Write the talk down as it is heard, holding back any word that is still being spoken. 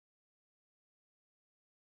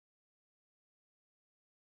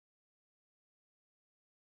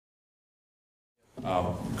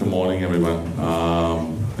Good morning, everyone.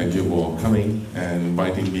 Thank you for coming and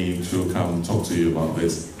inviting me to come talk to you about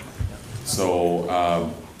this.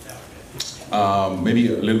 So,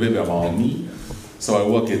 maybe a little bit about me. So I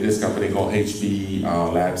work in this company called HB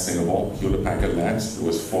Labs Singapore, Hewlett Packard Labs. It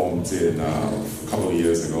was formed in a couple of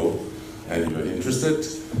years ago. And if you're interested,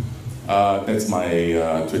 that's my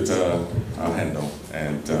Twitter handle.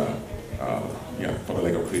 And yeah, for the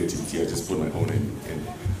lack of creativity, I just put my own name in.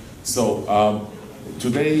 So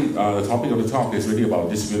today, the topic of the talk is really about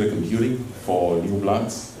distributed computing for new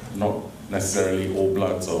bloods, not necessarily old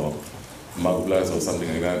bloods or mug bloods or something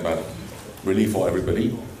like that, but really for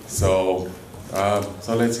everybody. So,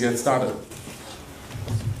 so let's get started.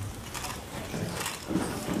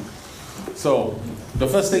 So the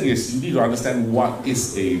first thing is you need to understand what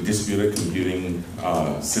is a distributed computing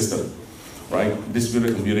system, right?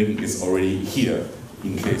 Distributed computing is already here,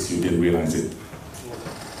 in case you didn't realize it.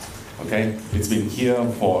 Okay, it's been here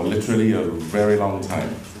for literally a very long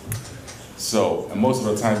time. So most of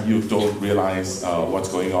the time you don't realize what's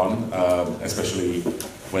going on, especially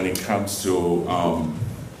when it comes to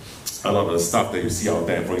a lot of the stuff that you see out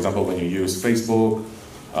there. For example, when you use Facebook,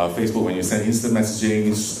 when you send instant messaging,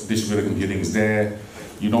 distributed computing is there.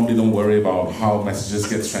 You normally don't worry about how messages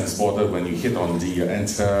get transported when you hit on the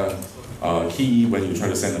enter key when you try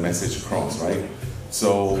to send a message across, right?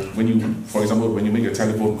 So when you, for example, when you make a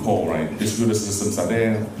telephone call, right, distributed systems are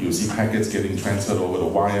there. You see packets getting transferred over the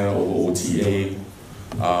wire, over OTA,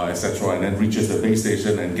 etc., and then reaches the base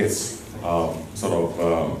station and gets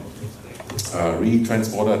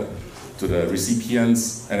re-transported to the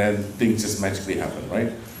recipients, and then things just magically happen,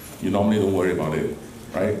 right? You normally don't worry about it,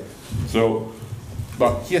 right? So,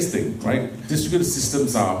 but here's the thing, right? Distributed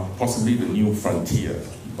systems are possibly the new frontier,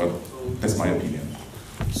 but that's my opinion.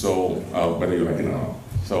 So, whether you like it or not.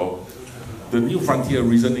 So, the new frontier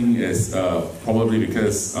reasoning is probably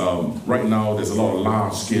because right now there's a lot of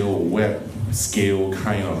large-scale, web-scale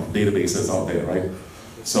kind of databases out there, right?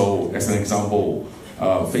 So, as an example,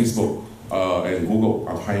 Facebook and Google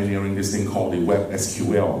are pioneering this thing called the Web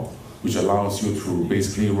SQL, which allows you to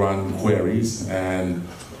basically run queries and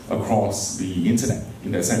across the internet,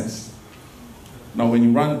 in that sense. Now, when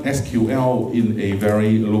you run SQL in a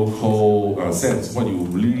very local sense, what you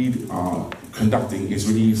really are conducting is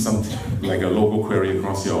really something like a local query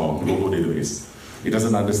across your local database. It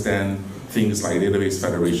doesn't understand things like database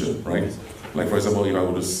federation, right? Like, for example, if I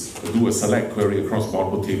were to do a select query across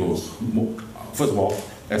multiple tables, first of all,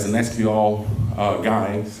 as an SQL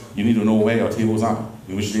guy, you need to know where your tables are,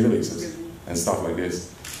 in which databases, and stuff like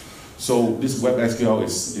this. So this Web SQL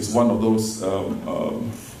is one of those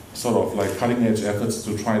sort of like cutting edge efforts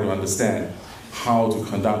to try to understand how to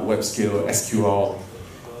conduct web scale SQL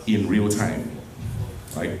in real time,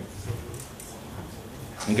 right?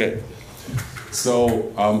 Okay,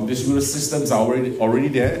 so distributed systems are already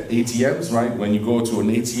there. ATMs, right? When you go to an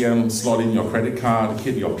ATM, slot in your credit card,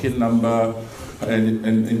 hit your PIN number, and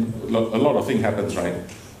a lot of things happens, right?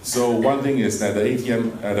 So one thing is that the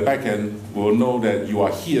ATM at the back end will know that you are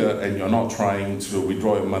here and you're not trying to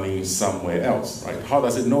withdraw your money somewhere else, right? How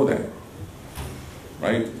does it know that,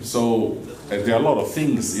 right? So there are a lot of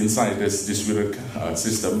things inside this distributed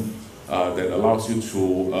system that allows you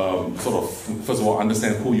to sort of, first of all,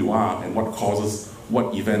 understand who you are and what causes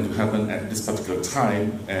what event to happen at this particular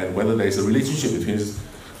time, and whether there is a relationship between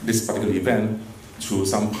this particular event to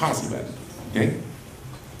some past event, okay?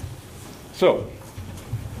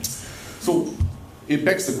 So it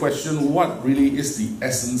begs the question, what really is the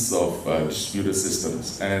essence of distributed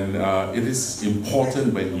systems? And it is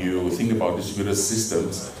important when you think about distributed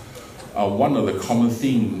systems, one of the common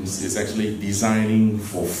themes is actually designing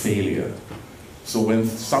for failure. So when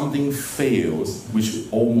something fails, which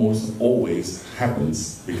almost always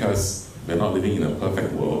happens because we're not living in a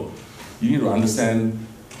perfect world, you need to understand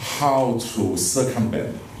how to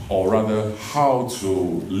circumvent, or rather how to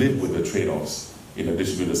live with the trade-offs in a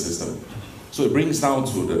distributed system. So it brings down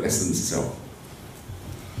to the essence itself.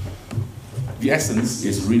 The essence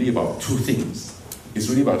is really about two things. It's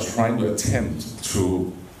really about trying to attempt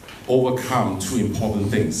to overcome two important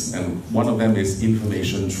things, and one of them is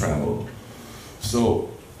information travel. So,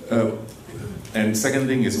 and second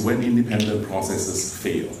thing is when independent processes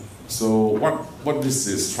fail. So what this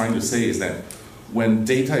is trying to say is that when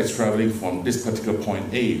data is traveling from this particular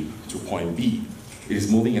point A to point B, it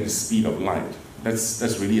is moving at the speed of light.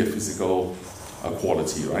 That's really a physical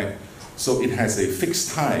quality, right? So it has a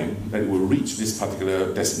fixed time that it will reach this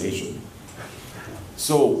particular destination.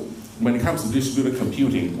 So when it comes to distributed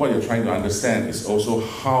computing, what you're trying to understand is also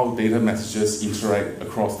how data messages interact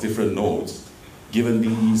across different nodes, given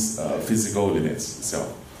these physical limits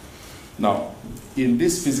itself. Now, in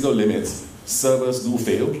these physical limits, servers do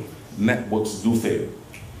fail, networks do fail,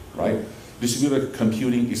 right? Distributed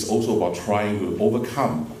computing is also about trying to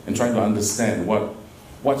overcome and trying to understand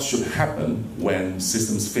what should happen when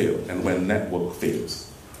systems fail and when network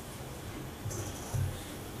fails.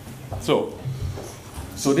 So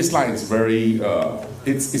this slide is very,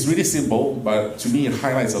 it's really simple, but to me it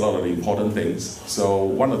highlights a lot of the important things. So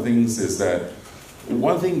one of the things is that,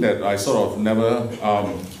 one thing that I sort of never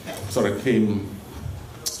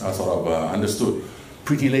understood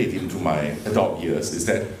pretty late into my adult years is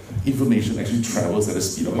that information actually travels at the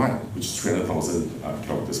speed of light, which is 300,000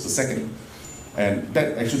 kilometers per second. And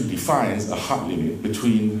that actually defines a hard limit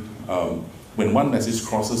between when one message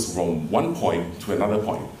crosses from one point to another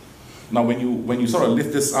point. Now, when you sort of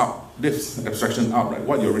lift this abstraction up, right,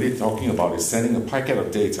 what you're really talking about is sending a packet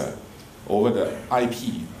of data over the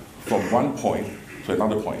IP from one point to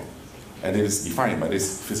another point, and it is defined by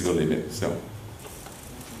this physical limit. So,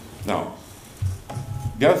 now,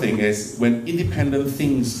 the other thing is when independent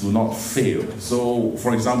things do not fail. So,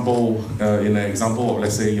 for example, in an example of,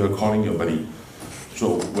 let's say you're calling your buddy.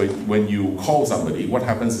 So when you call somebody, what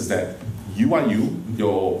happens is that you are you,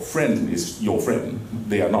 your friend is your friend.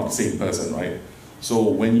 They are not the same person, right? So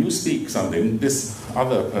when you speak something, this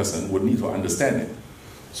other person would need to understand it.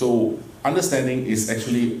 So understanding is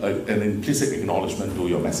actually an implicit acknowledgement to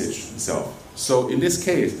your message itself. So in this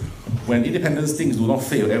case, when independent things do not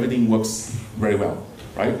fail, everything works very well,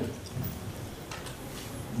 right?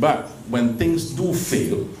 But when things do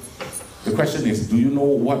fail, the question is, do you know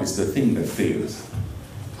what is the thing that fails?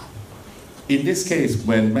 In this case,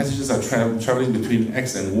 when messages are traveling between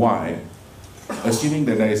X and Y, assuming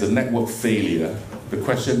that there is a network failure, the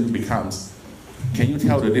question becomes, can you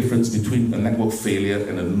tell the difference between a network failure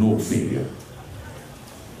and a node failure?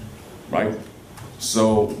 Right?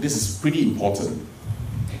 So this is pretty important.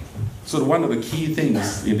 So one of the key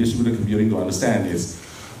things in distributed computing to understand is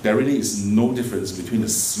there really is no difference between a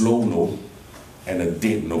slow node and a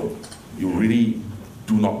dead node. You really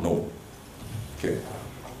do not know. Okay.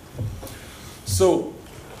 So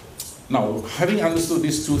now, having understood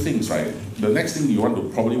these two things, right, the next thing you want to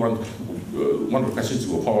probably one of the questions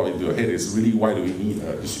you will pop into your head is really, why do we need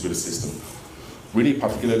a distributed system? Really,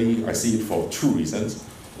 particularly, I see it for two reasons.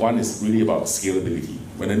 One is really about scalability.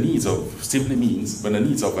 When the needs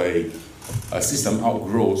of a system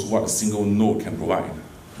outgrows what a single node can provide,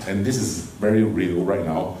 and this is very real right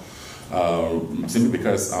now. Simply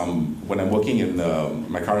because when I'm working in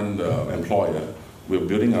my current employer, we're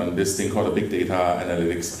building on this thing called a big data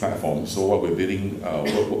analytics platform. So what we're building,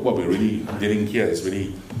 what we're really dealing here is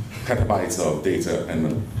really petabytes of data,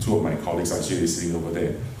 and two of my colleagues are actually sitting over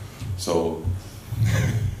there. So,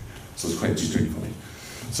 so it's quite jittery for me.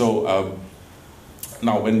 So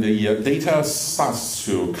now when the data starts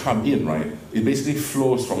to come in, right, it basically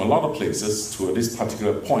flows from a lot of places to this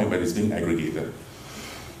particular point where it's being aggregated.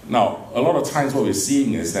 Now, a lot of times what we're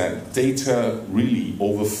seeing is that data really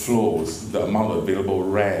overflows the amount of available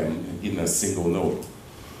RAM in a single node.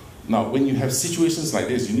 Now, when you have situations like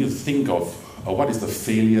this, you need to think of what is the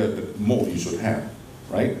failure mode you should have,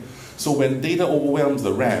 right? So when data overwhelms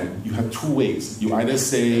the RAM, you have two ways. You either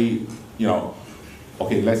say,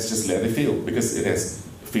 okay, let's just let it fail because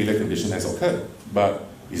failure condition has occurred. But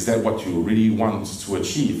is that what you really want to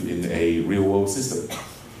achieve in a real-world system?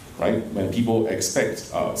 Right? When people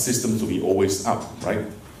expect systems to be always up, right?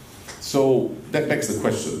 So that begs the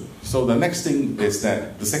question. So the next thing is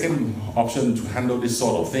that the second option to handle this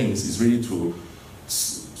sort of things is really to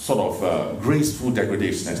sort of graceful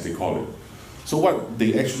degradation, as they call it. So what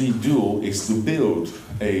they actually do is to build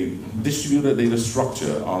a distributed data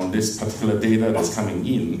structure on this particular data that's coming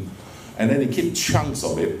in, and then they keep chunks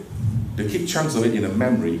of it. They keep chunks of it in a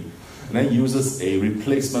memory, and then uses a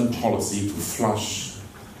replacement policy to flush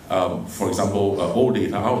for example, old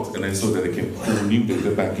data out, and then so that they can pull new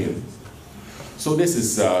data back in. So this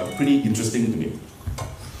is pretty interesting to me.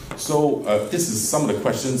 So this is some of the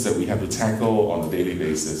questions that we have to tackle on a daily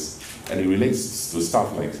basis, and it relates to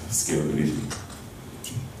stuff like scalability.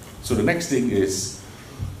 So the next thing is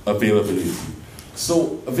availability.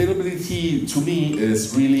 So availability to me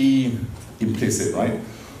is really implicit, right?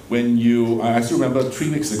 I still remember 3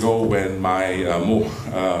 weeks ago when my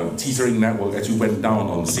teetering network actually went down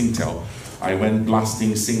on Singtel. I went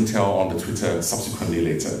blasting Singtel on the Twitter subsequently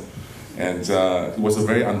later. And it was a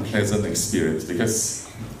very unpleasant experience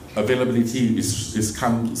because availability is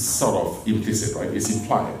kind of sort of implicit, right? It's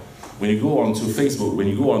implied. When you go onto Facebook, when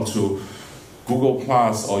you go onto Google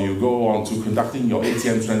Plus, or you go on to conducting your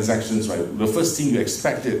ATM transactions, right, the first thing you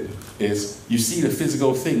expect is you see the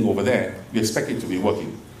physical thing over there, you expect it to be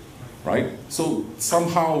working. Right? So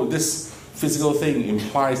somehow this physical thing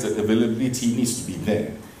implies that availability needs to be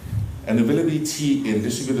there. And availability in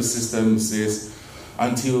distributed systems is,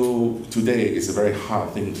 until today, is a very hard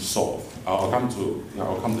thing to solve. I'll come to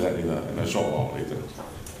that in a short while later.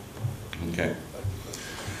 Okay.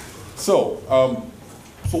 So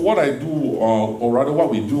what I do, or rather what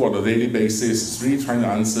we do on a daily basis, is really trying to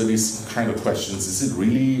answer these kind of questions. Is it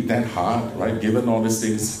really that hard, right? Given all these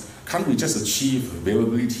things, can't we just achieve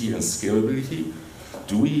availability and scalability?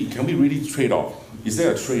 Can we really trade off? Is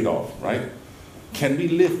there a trade-off, right? Can we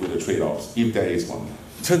live with the trade-offs if there is one?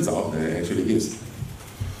 Turns out there actually is.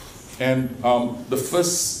 And the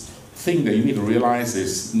first thing that you need to realize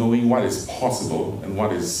is knowing what is possible and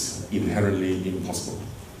what is inherently impossible.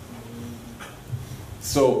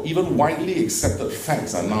 So even widely accepted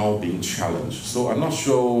facts are now being challenged. So I'm not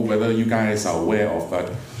sure whether you guys are aware of,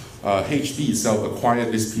 but HP itself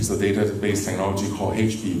acquired this piece of database technology called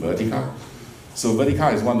HP Vertica. So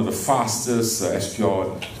Vertica is one of the fastest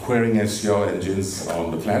querying SQL engines on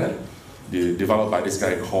the planet, developed by this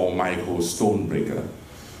guy called Michael Stonebreaker.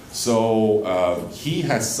 So he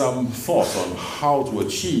has some thoughts on how to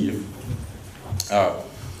achieve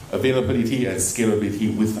availability and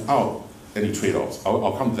scalability without any trade-offs.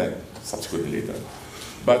 I'll come to that subsequently later.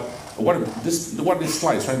 But what this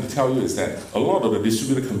slide is trying to tell you is that a lot of the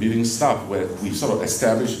distributed computing stuff where we sort of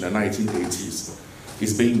established in the 1980s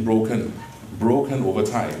is being broken over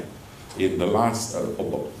time in the last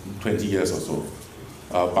 20 years or so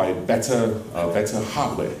by better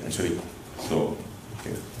hardware, actually. So,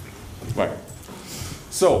 okay. Right.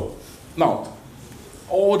 So, now,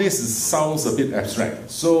 all this sounds a bit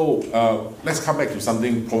abstract. So, let's come back to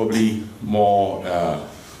something probably more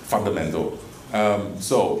fundamental.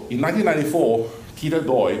 So, in 1994, Peter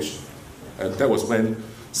Deutsch, that was when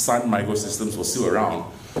Sun Microsystems was still around,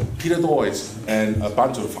 Peter Deutsch and a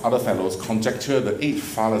bunch of other fellows conjectured the 8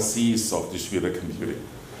 fallacies of distributed computing.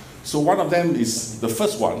 So one of them is, the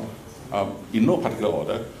first one, in no particular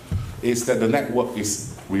order, is that the network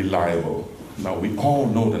is reliable. Now we all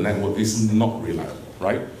know the network is not reliable,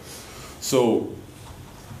 right? So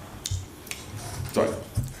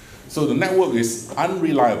the network is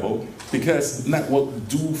unreliable because networks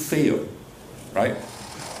do fail, right?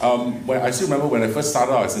 I still remember when I first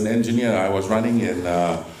started out as an engineer, I was running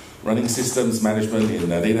systems management in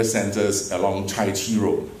data centers along Chai Chi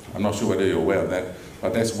Road. I'm not sure whether you're aware of that,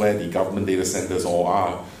 but that's where the government data centers all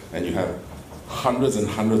are, and you have hundreds and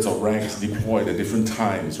hundreds of racks deployed at different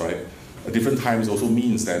times, right? At different times also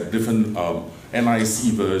means that different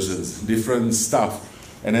NIC versions, different stuff,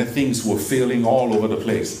 and then things were failing all over the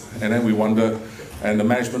place. And then we wonder, and the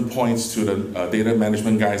management points to the data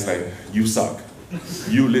management guys like, you suck.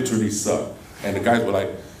 You literally suck. And the guys were like,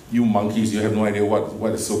 you monkeys, you have no idea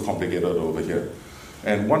what is so complicated over here.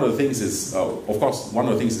 And one of the things is, of course, one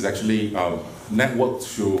of the things is actually network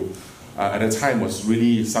to, at the time was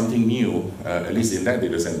really something new, at least in that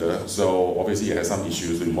data center. So obviously it has some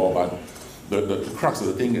issues involved, but the crux of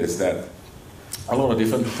the thing is that a lot of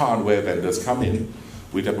different hardware vendors come in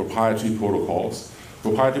with their proprietary protocols.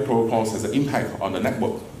 Proprietary protocols has an impact on the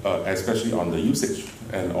network, especially on the usage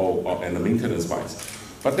and the maintenance wise.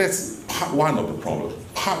 But that's part one of the problem.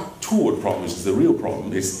 Part two of the problem, which is the real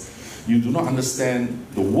problem, is you do not understand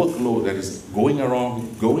the workload that is going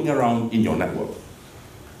around in your network.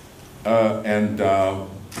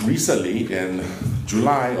 Recently, in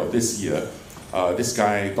July of this year, this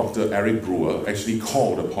guy, Dr. Eric Brewer, actually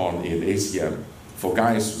called upon in ACM for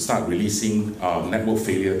guys to start releasing network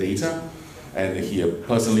failure data. And he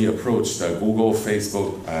personally approached Google,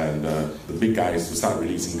 Facebook, and the big guys to start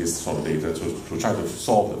releasing this sort of data to try to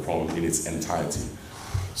solve the problem in its entirety.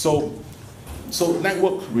 So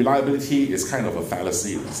network reliability is kind of a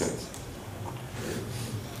fallacy in a sense.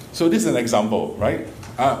 So this is an example, right?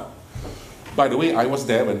 By the way, I was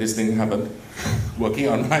there when this thing happened, working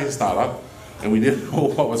on my startup, and we didn't know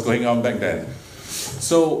what was going on back then.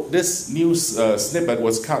 So this news snippet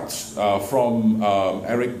was cut from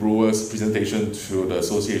Eric Brewer's presentation to the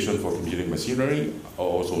Association for Computing Machinery,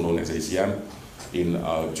 also known as ACM, in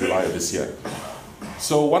July of this year.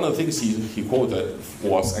 So one of the things he quoted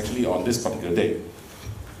was actually on this particular day.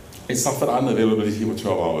 It suffered unavailability for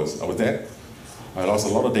 12 hours. I was there. I lost a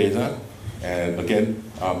lot of data. And again,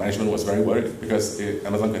 management was very worried because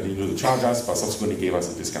Amazon continued to charge us, but subsequently gave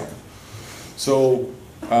us a discount. So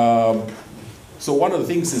one of the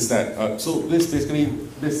things is that,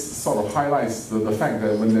 this sort of highlights the fact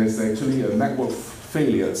that when there's actually a network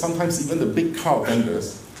failure, sometimes even the big cloud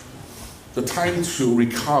vendors, the time to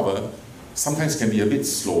recover sometimes can be a bit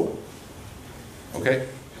slower, okay?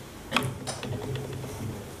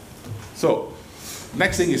 So,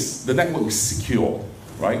 next thing is the network is secure,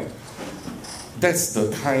 right? that's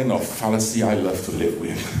the kind of fallacy I love to live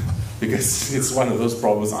with, because it's one of those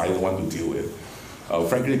problems I don't want to deal with.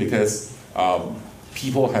 Frankly, because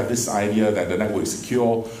people have this idea that the network is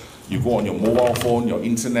secure. You go on your mobile phone, your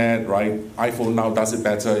internet, right? iPhone now does it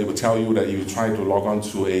better. It will tell you that if you try to log on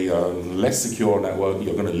to a less secure network,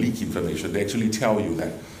 you're going to leak information. They actually tell you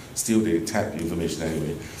that. Still, they tap the information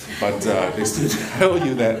anyway. But they still tell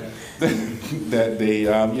you that they, they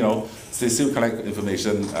still collect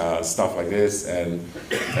information, stuff like this, and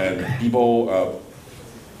people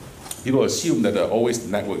assume that always the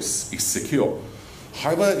network is secure.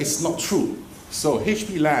 However, it's not true. So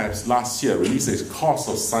HP Labs last year released a cost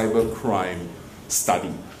of cybercrime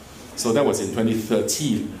study. So that was in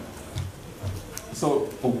 2013. So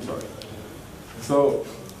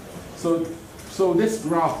this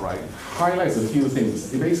graph, right, highlights a few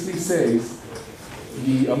things. It basically says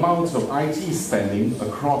the amount of IT spending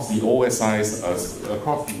across the OSIs,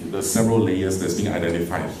 across the several layers that's being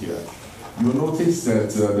identified here. You'll notice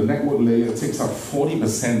that the network layer takes up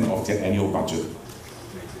 40% of their annual budget.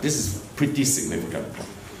 This is pretty significant.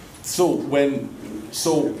 So when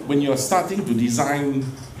you're starting to design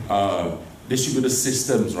distributed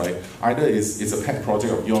systems, right, either it's a pet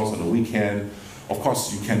project of yours on the weekend. Of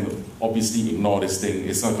course, you can obviously ignore this thing.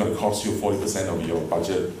 It's not going to cost you 40% of your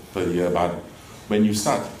budget per year, but when you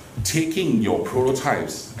start taking your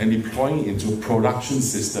prototypes and deploying into production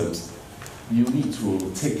systems, you need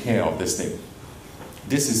to take care of this thing.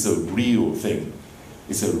 This is a real thing.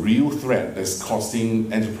 It's a real threat that's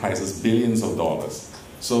costing enterprises billions of dollars.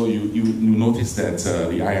 So you notice that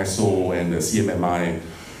the ISO and the CMMI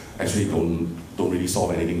actually don't really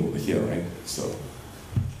solve anything over here, right? So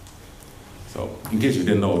in case you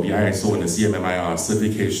didn't know, the ISO and the CMMI are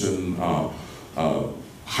certification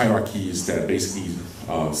hierarchies that basically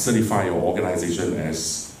certify your organization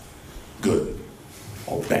as good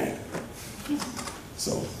or bad.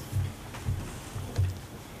 So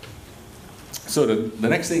the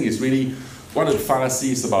next thing is really, one of the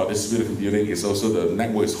fallacies about distributed computing is also the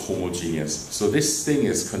network is homogeneous. So this thing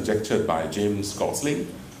is conjectured by James Gosling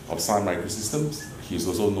of Sun Microsystems. He's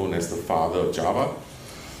also known as the father of Java.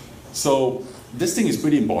 So this thing is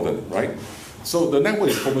pretty important, right? So the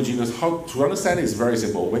network is homogeneous. How to understand it is very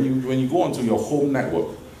simple. When you go onto your home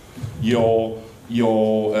network, your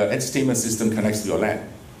entertainment system connects to your LAN.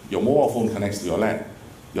 Your mobile phone connects to your LAN.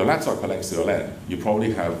 Your laptop connects to your LAN. You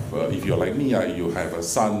probably have, if you're like me, you have a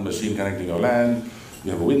Sun machine connecting your LAN.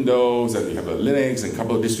 You have a Windows, and you have a Linux, and a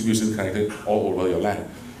couple of distributions connected all over your LAN,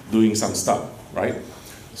 doing some stuff, right?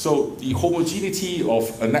 So the homogeneity of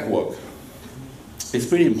a network is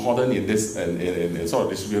pretty important in this in sort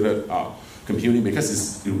of distributed computing, because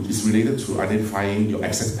it's related to identifying your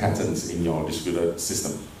access patterns in your distributed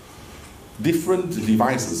system. Different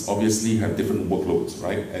devices obviously have different workloads,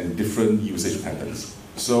 right, and different usage patterns.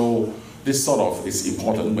 So this sort of is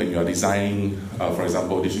important when you are designing, for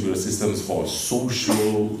example, distributed systems for a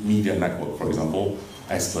social media network, for example,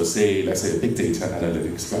 as per se, let's say a big data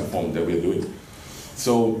analytics platform that we're doing.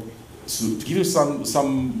 So to give you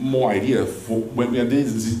some more idea, when we are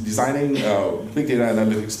designing a big data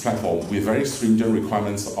analytics platform with very stringent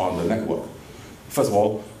requirements on the network. First of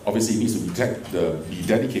all, obviously it needs to be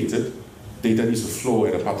dedicated. Data needs to flow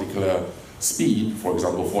at a particular speed, for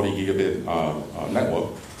example, 40 gigabit network,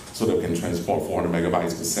 so that we can transport 400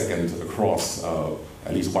 megabytes per second across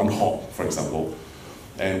at least one hop, for example.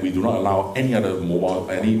 And we do not allow any other mobile,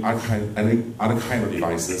 any other kind of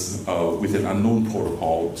devices with an unknown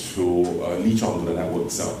protocol to leech onto the network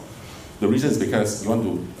itself. The reason is because you want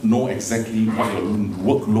to know exactly what your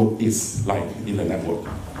workload is like in the network.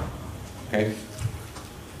 Okay?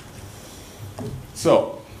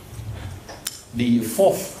 So, the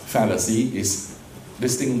fourth fallacy is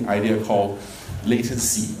this idea called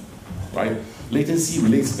latency, right? Latency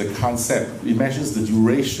relates to the concept. It measures the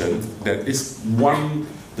duration that this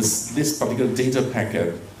particular data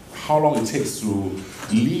packet, how long it takes to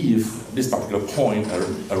leave this particular point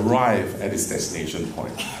and arrive at its destination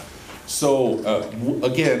point. So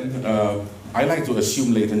again, I like to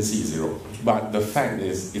assume latency is 0, but the fact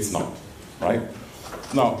is it's not, right?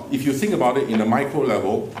 Now, if you think about it in a micro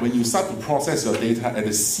level, when you start to process your data at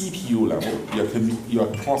the CPU level,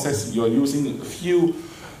 you're using a few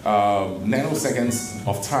nanoseconds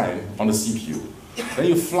of time on the CPU. Then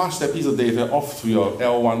you flush that piece of data off to your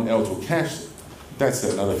L1, L2 cache. That's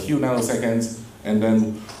another few nanoseconds. And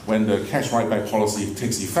then when the cache write-back policy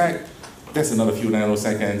takes effect, that's another few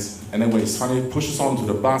nanoseconds. And then when it finally pushes onto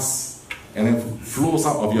the bus and then flows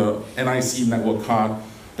out of your NIC network card,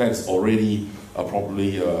 that's already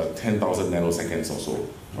probably 10,000 nanoseconds or so,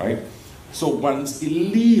 right? So once it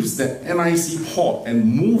leaves the NIC port and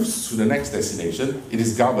moves to the next destination, it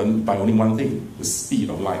is governed by only one thing, the speed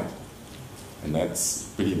of light. And that's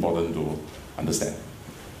pretty important to understand.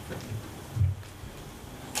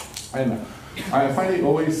 And I find it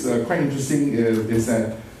always quite interesting is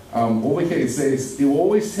that over here it says it will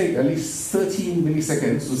always take at least 13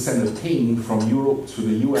 milliseconds to send a ping from Europe to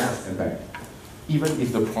the US and back, even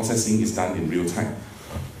if the processing is done in real time.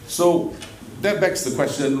 So that begs the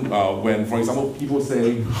question when, for example, people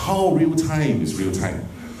say, how real time is real time?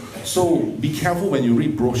 So be careful when you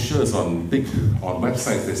read brochures on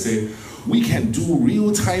websites that say, we can do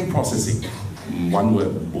real time processing. One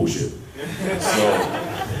word, bullshit. So,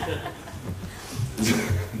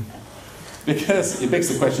 because it begs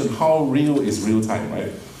the question, how real is real time,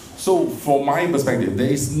 right? So from my perspective,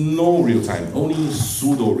 there is no real time, only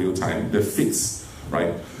pseudo real time, the fixed,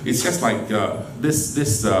 right? It's just like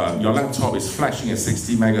your laptop is flashing at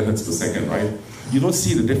 60 megahertz per second, right? You don't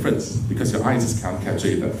see the difference because your eyes just can't capture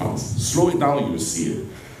it that fast. Slow it down, you will see it,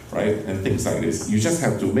 right? And things like this. You just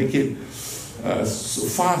have to make it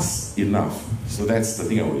fast enough. So that's the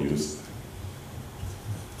thing I will use.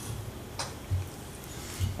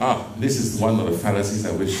 This is one of the fallacies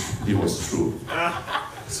I wish it was true.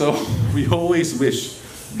 So we always wish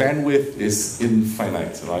bandwidth is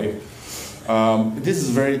infinite, right? This is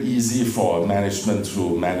very easy for management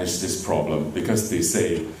to manage this problem because they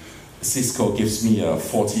say, Cisco gives me a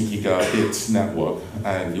 40 gigabit network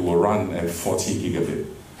and it will run at 40 gigabit,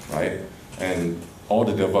 right? And all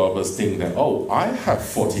the developers think that, oh, I have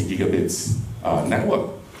 40 gigabits network.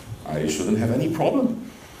 I shouldn't have any problem.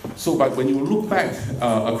 So, but when you look back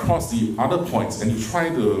across the other points and you try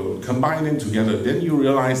to combine them together, then you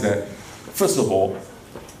realize that, first of all,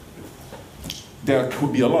 there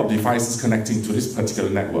could be a lot of devices connecting to this particular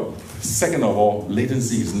network. Second of all,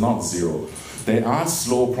 latency is not zero. There are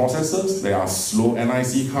slow processors, there are slow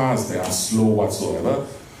NIC cards, there are slow whatsoever.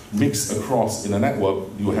 Mixed across in a network,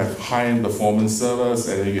 you have high-end performance servers,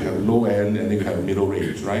 and then you have low-end, and then you have middle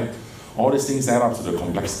range, right? All these things add up to the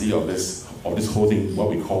complexity of this whole thing, what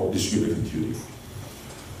we call distributed computing.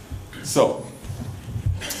 So,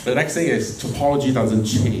 the next thing is topology doesn't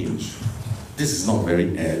change. This is not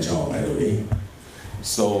very agile, by the way.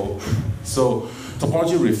 So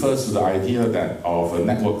topology refers to the idea that of a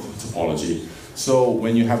network topology. So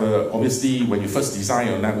when you have obviously, when you first design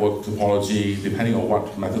your network topology, depending on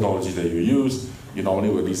what methodology that you use, you normally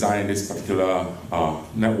will design this particular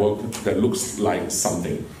network that looks like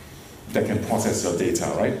something that can process your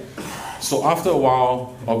data, right? So after a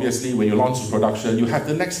while, obviously, when you launch to production, you have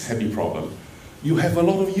the next happy problem. You have a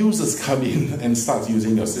lot of users come in and start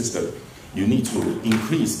using your system. You need to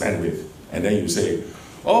increase bandwidth. And then you say,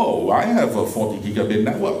 oh, I have a 40 gigabit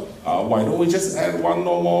network. Why don't we just add one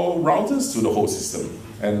or more routers to the whole system?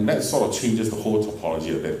 And that sort of changes the whole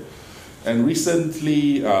topology a bit. And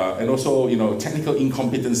recently, and also, technical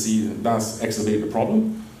incompetency does exacerbate the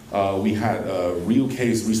problem. We had a real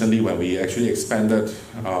case recently when we actually expanded,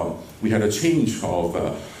 we had a change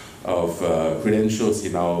of credentials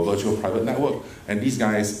in our virtual private network, and these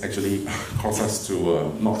guys actually caused us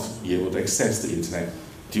to not be able to access the internet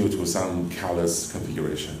due to some careless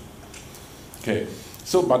configuration. Okay,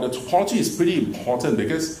 so but the topology is pretty important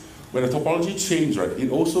because when the topology changes, right,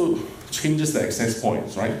 it also changes the access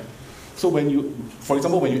points, right? So when you, for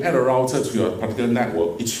example, when you add a router to your particular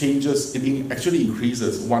network, it changes, it actually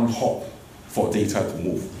increases one hop for data to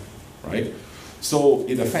move, right? So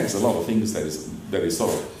it affects a lot of things that is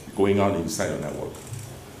sort of going on inside your network.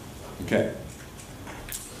 Okay.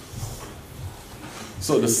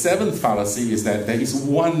 So the seventh fallacy is that there is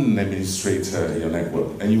one administrator in your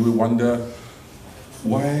network, and you will wonder,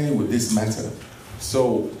 why would this matter?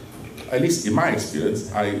 So, at least in my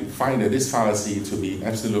experience, I find that this fallacy to be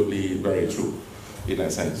absolutely very true in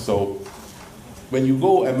that sense. So, when you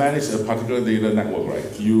go and manage a particular data network,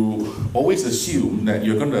 right, you always assume that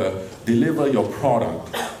you're going to deliver your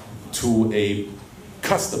product to a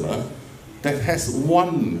customer that has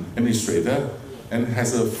one administrator and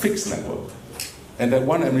has a fixed network. And that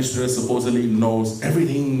one administrator supposedly knows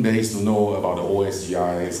everything there is to know about the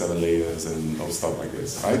OSGI, 7 layers, and all stuff like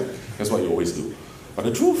this, right? That's what you always do. But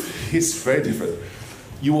the truth is very different.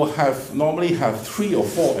 You will normally have 3 or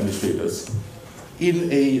 4 administrators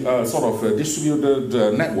in a sort of a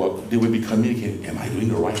distributed network. They will be communicating, am I doing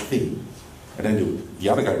the right thing? And then the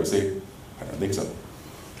other guy will say, I don't think so.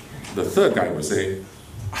 The third guy will say,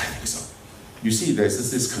 I think so. You see,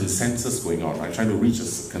 there's this consensus going on, right? Trying to reach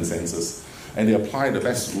a consensus. And they apply the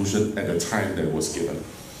best solution at the time that was given.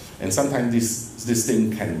 And sometimes this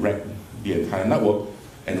thing can wreck the entire network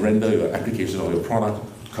and render your application or your product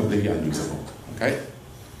completely unusable, okay?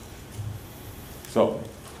 So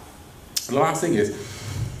the last thing is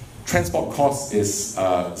transport cost is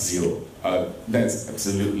 0. That's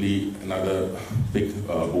absolutely another big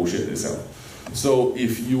bullshit itself. So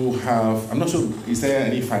if you have, I'm not sure, is there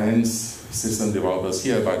any finance system developers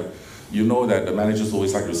here, but you know that the managers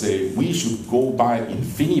always like to say, we should go buy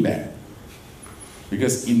InfiniBand.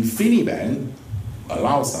 Because InfiniBand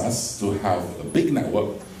allows us to have a big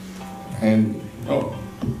network and, oh,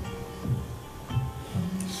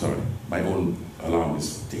 sorry, my own alarm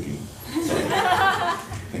is ticking. Sorry.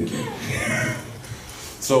 Thank you.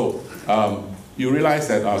 So you realize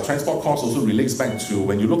that transport cost also relates back to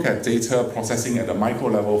when you look at data processing at the micro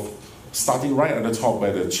level, starting right at the top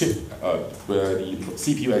where the chip, where the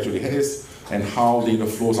CPU actually is, and how data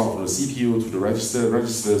flows out from the CPU to the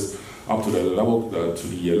registers up to the level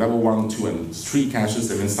level 1, 2, and 3 caches,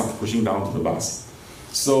 and then start pushing down to the bus.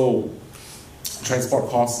 So transport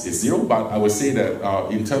cost is 0, but I would say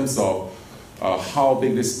that in terms of how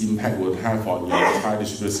big this impact would have on your entire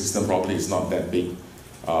distributed system, probably is not that big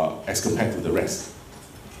as compared to the rest.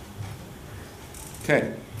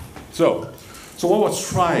 Okay, so what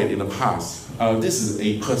was tried in the past? This is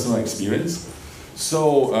a personal experience.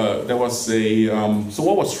 So there was a, so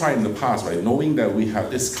what was tried in the past, right? Knowing that we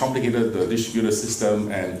have this complicated distributed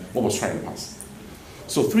system, and what was tried in the past?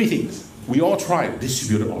 So 3 things. We all tried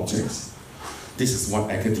distributed objects. This is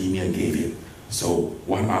what academia gave it. So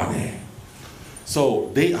what are they?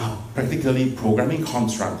 So they are practically programming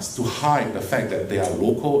constructs to hide the fact that they are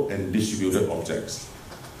local and distributed objects.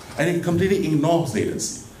 And it completely ignores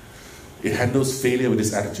latency. It handles failure with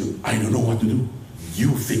this attitude. I don't know what to do.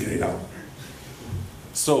 You figure it out.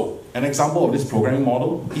 So an example of this programming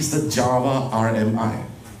model is the Java RMI.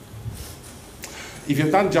 If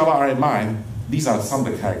you've done Java RMI, these are some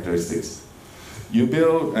of the characteristics. You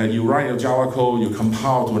build, you write your Java code, you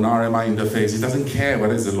compile to an RMI interface. It doesn't care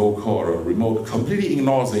whether it's a local or a remote, completely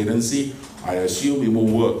ignores latency. I assume it will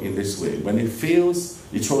work in this way. When it fails,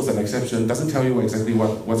 it throws an exception, doesn't tell you exactly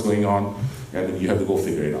what's going on, and you have to go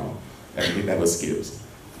figure it out. And it never scales.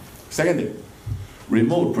 Second thing,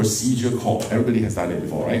 remote procedure call. Everybody has done it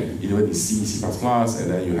before, right? Even in C, C++,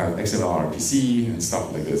 and then you have XML RPC and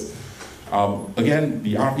stuff like this. Again,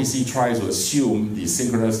 the RPC tries to assume the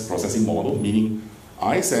synchronous processing model, meaning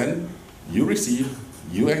I send, you receive,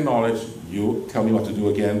 you acknowledge, you tell me what to do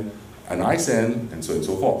again, and I send, and so on and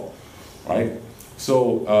so forth, right?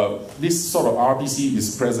 So this sort of RPC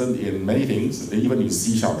is present in many things, even in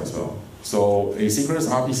C# as well. So asynchronous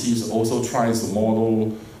RPC also tries to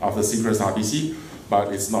model after synchronous RPC,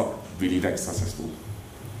 but it's not really that successful.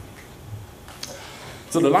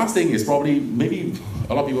 So the last thing is probably, maybe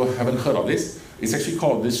a lot of people haven't heard of this. It's actually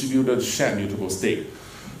called distributed shared mutable state.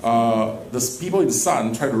 The people in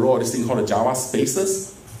Sun tried to roll out this thing called the Java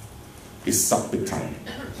Spaces. It sucked big time.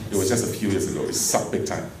 It was just a few years ago. It sucked big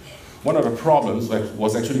time. One of the problems that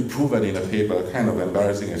was actually proven in a paper, kind of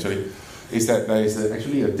embarrassing actually, is that there is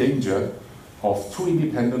actually a danger of 2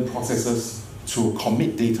 independent processes to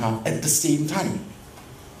commit data at the same time.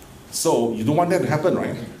 So you don't want that to happen,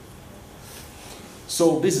 right?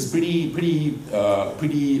 So this is pretty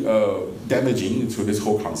damaging to this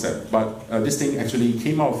whole concept. But this thing actually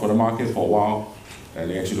came out for the market for a while, and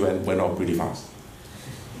it actually went out pretty fast.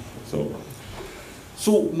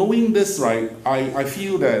 So knowing this, right, I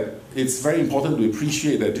feel that it's very important to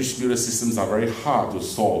appreciate that distributed systems are very hard to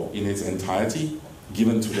solve in its entirety,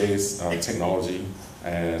 given today's technology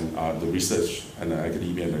and the research and the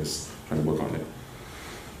academia that's trying to work on it.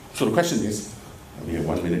 So the question is, we have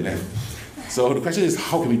 1 minute left. So the question is,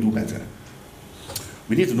 how can we do better?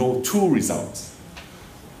 We need to know 2 results.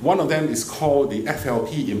 One of them is called the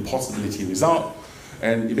FLP impossibility result,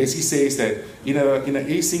 and it basically says that in an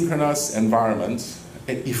asynchronous environment,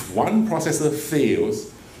 if one processor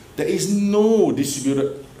fails, there is no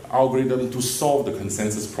distributed algorithm to solve the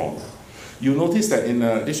consensus problem. You notice that in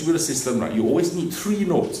a distributed system, right, you always need 3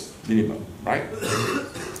 nodes minimum, right?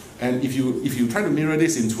 And if you try to mirror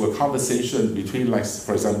this into a conversation between, like,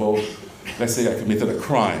 for example, let's say I committed a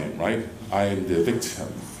crime, right? I am the victim.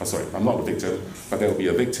 Sorry, I'm not the victim, but there will be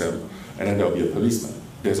a victim, and then there will be a policeman.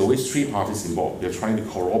 There's always 3 parties involved. They're trying to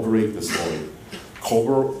corroborate the story.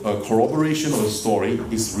 Corroboration of the story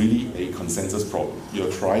is really a consensus problem.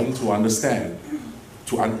 You're trying to understand,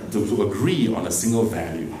 to agree on a single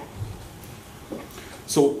value.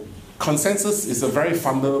 So consensus is a very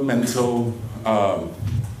fundamental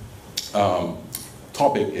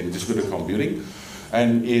topic in distributed computing,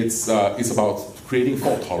 and it's about creating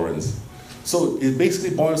fault tolerance. So it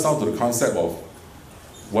basically boils down to the concept of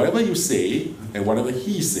whatever you say and whatever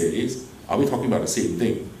he says, are we talking about the same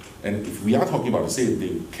thing? And if we are talking about the same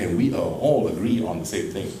thing, can we all agree on the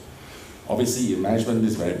same thing? Obviously, in management,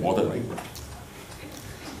 this is very modern, right?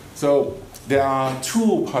 So there are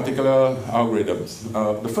two particular algorithms.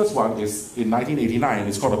 The first one is in 1989.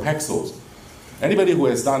 It's called the Paxos. Anybody who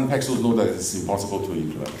has done Paxos knows that it's impossible to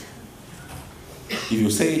implement. If you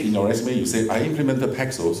say in your resume, you say, I implemented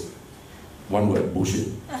Paxos, one word, bullshit.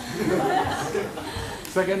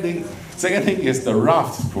 Second thing is the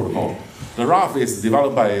Raft protocol. The Raft is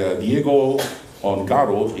developed by Diego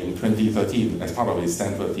Ongaro in 2013 as part of his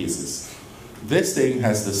Stanford thesis. This thing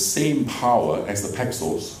has the same power as the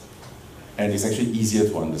Paxos, and it's actually easier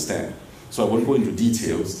to understand. So I won't go into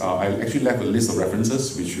details. I actually left a list of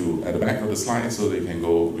references, which you at the back of the slide, so they can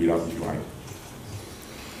go read out if you like.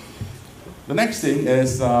 The next thing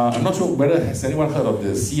is, I'm not sure whether has anyone heard of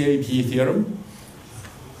the CAP theorem?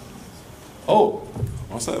 Oh,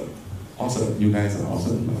 awesome. Awesome. You guys are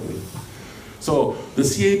awesome, by the way. So the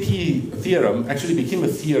CAP theorem actually became a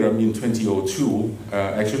theorem in 2002.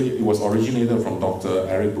 Actually, it was originated from Dr.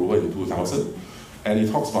 Eric Brewer in 2000. And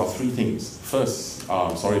it talks about three things. First,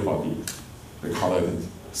 sorry about the color and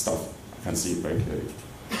stuff. I can't see it very clearly.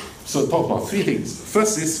 So it talks about three things.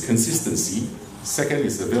 First is consistency. Second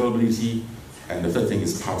is availability. And the third thing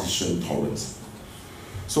is partition tolerance.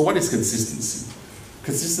 So what is consistency?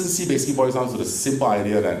 Consistency basically boils down to the simple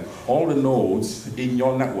idea that all the nodes in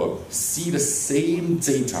your network see the same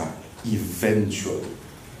data eventually,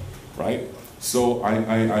 right? So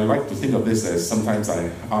I like to think of this as sometimes I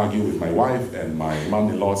argue with my wife and my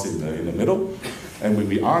mom-in-law's in the middle. And when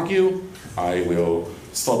we argue, I will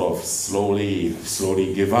sort of slowly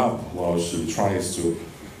give up while she tries to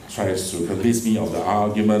convince me of the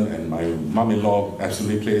argument, and my mom-in-law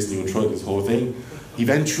absolutely plays neutral this whole thing.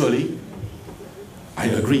 Eventually, I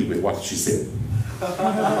agree with what she said.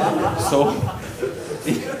 So,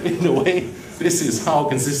 in a way, this is how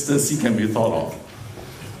consistency can be thought of.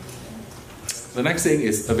 The next thing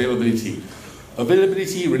is availability.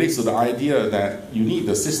 Availability relates to the idea that you need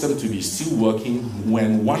the system to be still working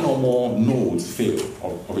when one or more nodes fail.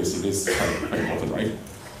 Obviously, this is quite important, right?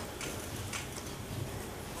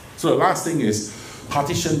 So the last thing is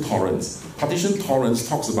partition tolerance. Partition tolerance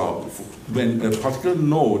talks about when a particular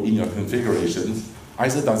node in your configuration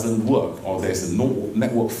either doesn't work, or there's a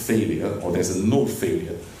network failure, or there's a node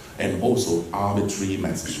failure, and also arbitrary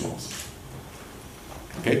message loss.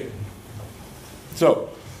 Okay? So,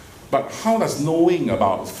 but how does knowing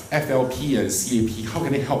about FLP and CAP, how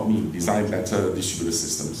can it help me design better distributed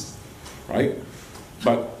systems, right?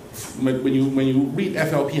 But when you read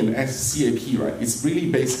FLP and CAP, right, it's really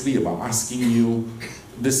basically about asking you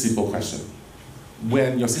this simple question.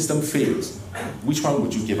 When your system fails, which one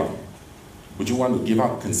would you give up? Would you want to give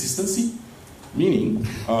up consistency? Meaning,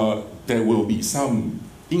 there will be some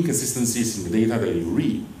inconsistencies in the data that you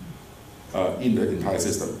read in the entire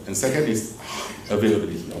system. And second is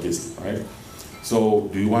availability, obviously, right? So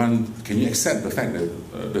can you accept the fact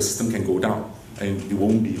that the system can go down and it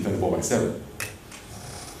won't be 24/7?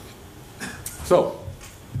 So,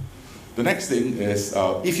 the next thing is,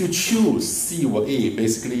 if you choose C over A,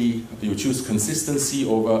 basically you choose consistency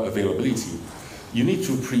over availability. You need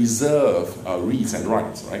to preserve reads and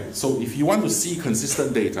writes, right? So if you want to see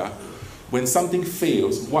consistent data, when something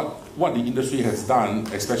fails, what the industry has done,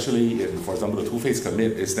 especially in, for example, the two-phase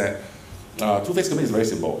commit, is that two-phase commit is very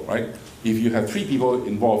simple, right? If you have three people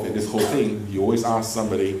involved in this whole thing, you always ask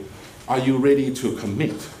somebody, are you ready to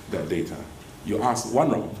commit that data? You ask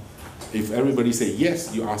one round. If everybody say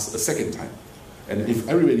yes, you ask a second time. And if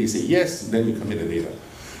everybody say yes, then you commit the data.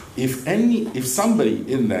 If somebody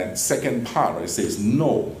in that second part, right, says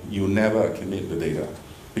no, you never commit the data.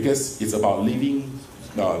 Because it's about leaving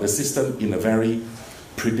the system in a very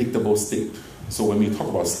predictable state. So when we talk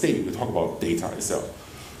about state, we talk about data itself,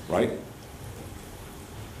 right?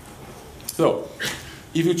 So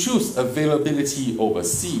if you choose availability over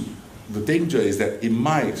C, the danger is that it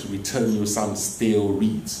might return you some stale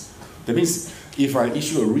reads. That means if I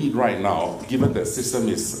issue a read right now, given that system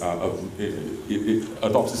is it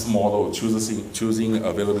adopts this model of choosing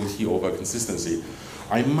availability over consistency,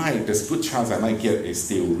 there's a good chance I might get a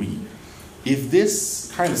stale read. If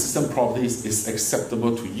this kind of system properties is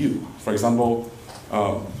acceptable to you, for example,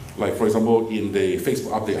 in the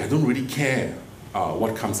Facebook update, I don't really care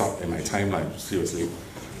what comes up in my timeline, seriously,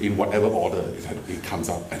 in whatever order it comes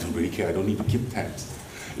up. I don't really care. I don't need to keep tabs.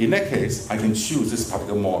 In that case, I can choose this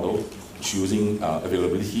particular model, choosing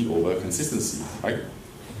availability over consistency, right?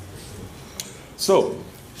 So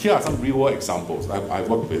here are some real-world examples I've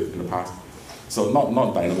worked with in the past. So not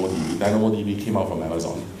DynamoDB. DynamoDB came out from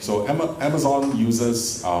Amazon. So Amazon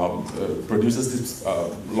launches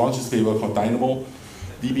this paper called Dynamo,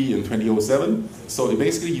 DB in 2007. So it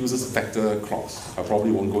basically uses vector clocks. I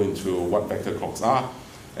probably won't go into what vector clocks are.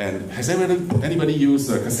 And has anybody used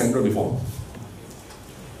Cassandra before?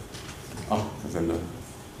 Cassandra.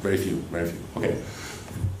 Very few. Okay.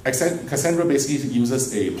 Cassandra basically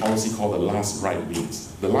uses a policy called the last write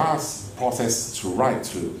wins. The last process to write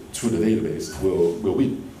to the database will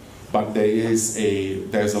win. But there's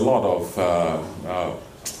a lot of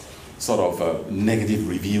negative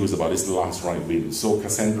reviews about this last write win. So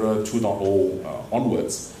Cassandra 2.0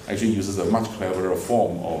 onwards actually uses a much cleverer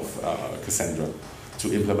form of Cassandra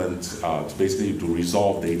to implement, to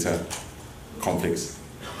resolve data conflicts.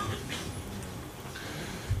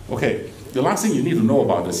 Okay, the last thing you need to know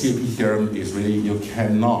about the CAP theorem is really you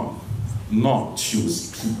cannot not choose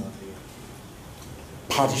P.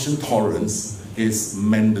 Partition tolerance is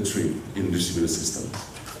mandatory in distributed systems.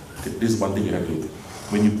 Okay, this is one thing you have to do.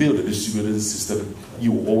 When you build a distributed system,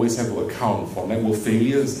 you always have to account for network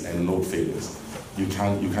failures and node failures. You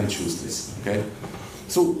can't choose this. Okay,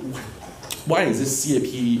 so why is this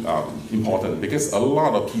CAP important? Because a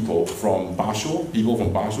lot of people from Basho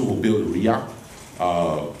who build RIA,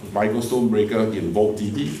 Microstone Breaker in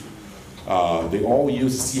VaultDB, they all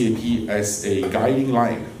use CAP as a guiding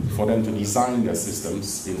line for them to design their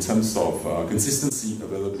systems in terms of consistency,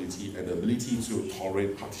 availability, and the ability to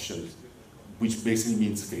tolerate partitions, which basically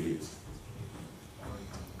means failures.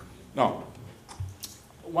 Now,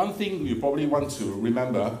 one thing you probably want to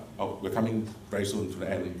remember, we're coming very soon to the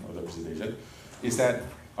end of the presentation, is that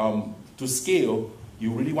to scale,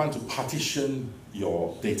 you really want to partition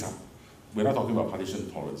your data. We're not talking about partition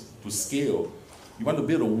tolerance. To scale, you want to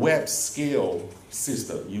build a web scale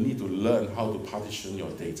system, you need to learn how to partition your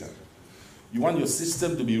data. You want your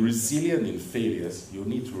system to be resilient in failures, you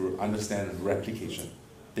need to understand replication,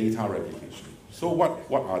 data replication. So what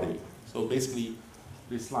are they? So basically,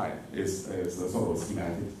 this slide is a sort of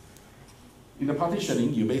schematic. In the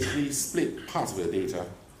partitioning, you basically split parts of the data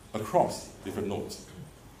across different nodes,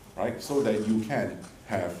 right? So that you can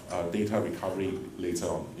have data recovery later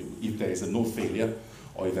on if there is a node failure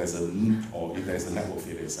or if there's a network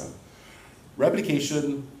failure itself.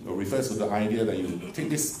 Replication refers to the idea that you take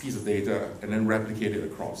this piece of data and then replicate it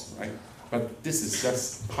across, right? But this is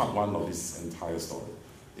just part one of this entire story.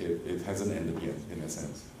 It hasn't ended yet, in a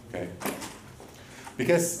sense, okay?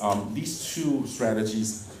 Because these two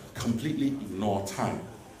strategies completely ignore time.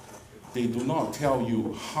 They do not tell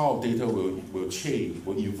you how data will change,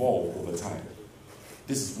 will evolve over time.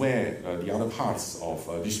 This is where the other parts of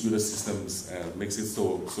distributed systems makes it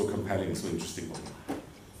so compelling, so interesting for me.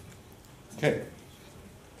 Okay.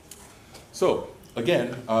 So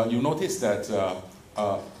again, you notice that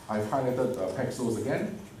I've highlighted Paxos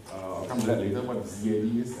again. I'll come to that later, what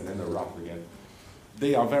ZAD is, and then the RUF again.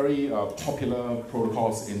 They are very popular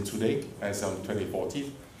protocols in today, as of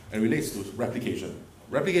 2014, and relates to replication.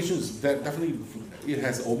 Replication is definitely, it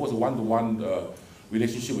has almost a one-to-one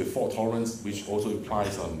relationship with fault tolerance, which also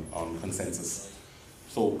implies on consensus.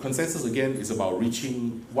 So consensus, again, is about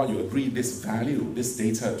reaching what you agree this value, this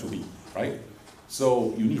data to be, right?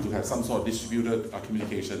 So you need to have some sort of distributed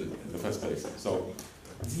communication in the first place. So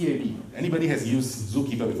ZAB, anybody has used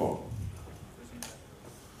Zookeeper before?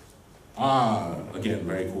 Again,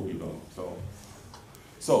 very cool people.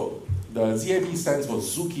 So the ZAB stands for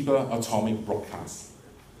Zookeeper Atomic Broadcast.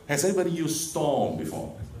 Has anybody used Storm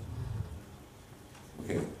before?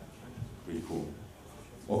 Okay, pretty cool.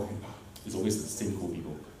 Okay, it's always the same cool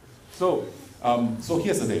people. So, so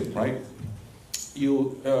here's the thing, right?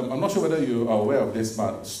 I'm not sure whether you are aware of this,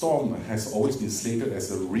 but Storm has always been slated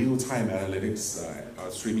as a real-time analytics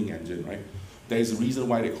streaming engine, right? There is a reason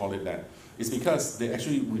why they call it that. It's because they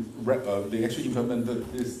actually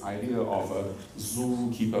implemented this idea of a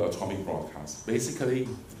Zookeeper Atomic Broadcast. Basically,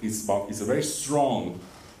 it's a very strong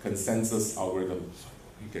consensus algorithm.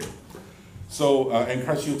 Okay. So I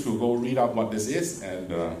encourage you to go read up what this is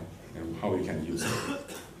and how you can use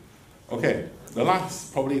it. Okay,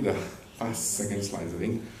 probably the last second slide, I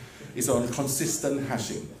think, is on consistent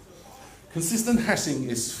hashing. Consistent hashing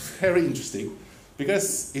is very interesting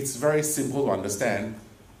because it's very simple to understand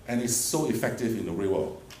and it's so effective in the real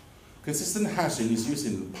world. Consistent hashing is used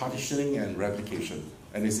in partitioning and replication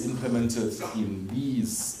and is implemented in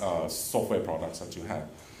these software products that you have.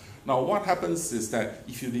 Now, what happens is that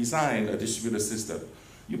if you design a distributed system,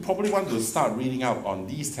 you probably want to start reading up on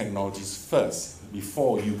these technologies first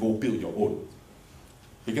before you go build your own.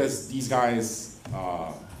 Because these guys,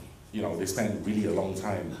 they spend really a long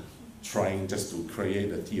time trying just to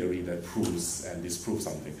create a theory that proves and disproves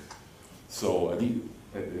something. So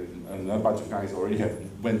another bunch of guys already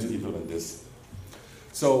went to implement this.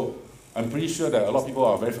 So I'm pretty sure that a lot of people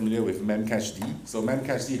are very familiar with memcached. So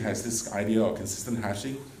memcached has this idea of consistent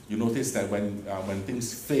hashing. You notice that when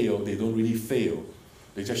things fail, they don't really fail.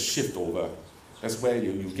 They just shift over. That's where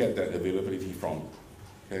you get that availability from.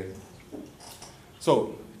 Okay?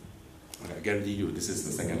 So, I guarantee you this is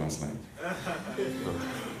the second last line.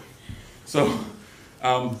 So,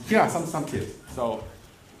 here are some tips. So,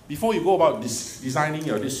 before you go about designing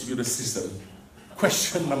your distributed system,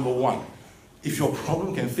 question number one, if your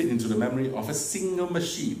problem can fit into the memory of a single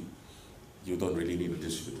machine, you don't really need a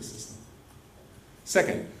distributed system.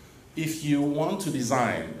 Second, if you want to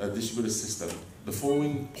design a distributed system, the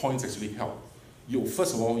following points actually help.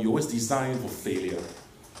 First of all, you always design for failure.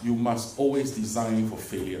 You must always design for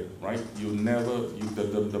failure, right? You never,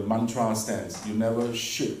 the mantra stands, you never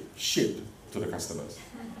ship to the customers,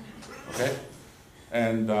 okay?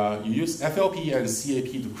 And you use FLP and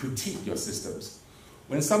CAP to critique your systems.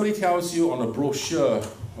 When somebody tells you on a brochure,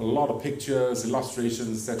 a lot of pictures,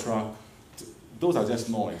 illustrations, etc., those are just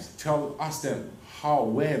noise. Ask them,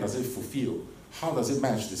 where does it fulfill? How does it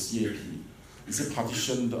match the CAP? Is it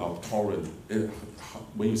partitioned or torrent?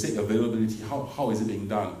 When you say availability, how is it being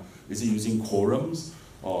done? Is it using quorums?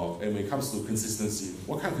 And when it comes to consistency,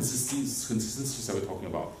 what kind of consistencies are we talking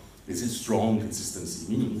about? Is it strong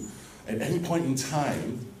consistency? Meaning, at any point in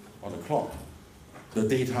time on the clock, the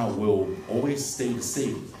data will always stay the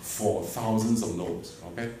same for thousands of nodes,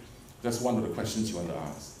 okay? That's one of the questions you want to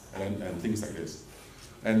ask, and things like this.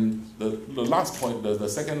 And the last point, the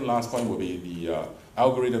second last point will be the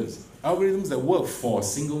algorithms. Algorithms that work for a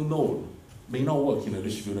single node may not work in a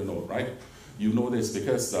distributed node, right? You know this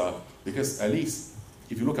because at least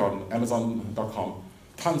if you look on Amazon.com,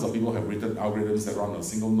 tons of people have written algorithms that run on a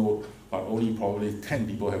single node, but only probably 10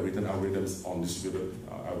 people have written algorithms on distributed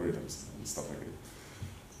algorithms and stuff like that.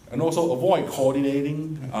 And also avoid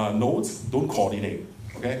coordinating nodes. Don't coordinate,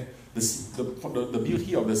 okay? The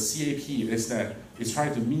beauty of the CAP is that it's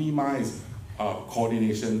trying to minimize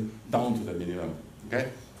coordination down to the minimum,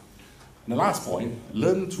 okay? And the last point,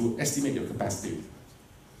 learn to estimate your capacity.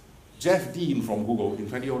 Jeff Dean from Google in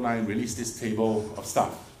 2009 released this table of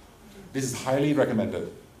stuff. This is highly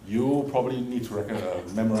recommended. You probably need to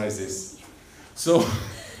memorize this. So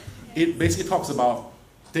it basically talks about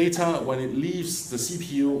data when it leaves the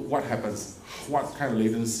CPU, what happens? What kind of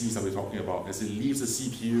latencies are we talking about? As it leaves the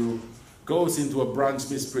CPU, goes into a branch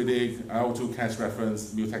mispredict, L2 cache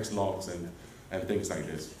reference, mutex logs, and things like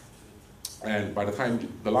this. And by the time,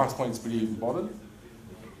 the last point is pretty important,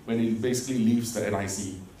 when it basically leaves the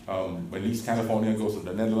NIC, when it leaves California, goes to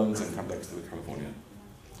the Netherlands, and comes back to California.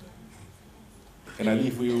 And I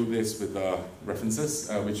leave you this with references,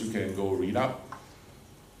 which you can go read up.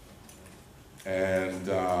 And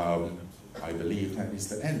I believe that is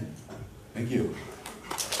the end. Thank you.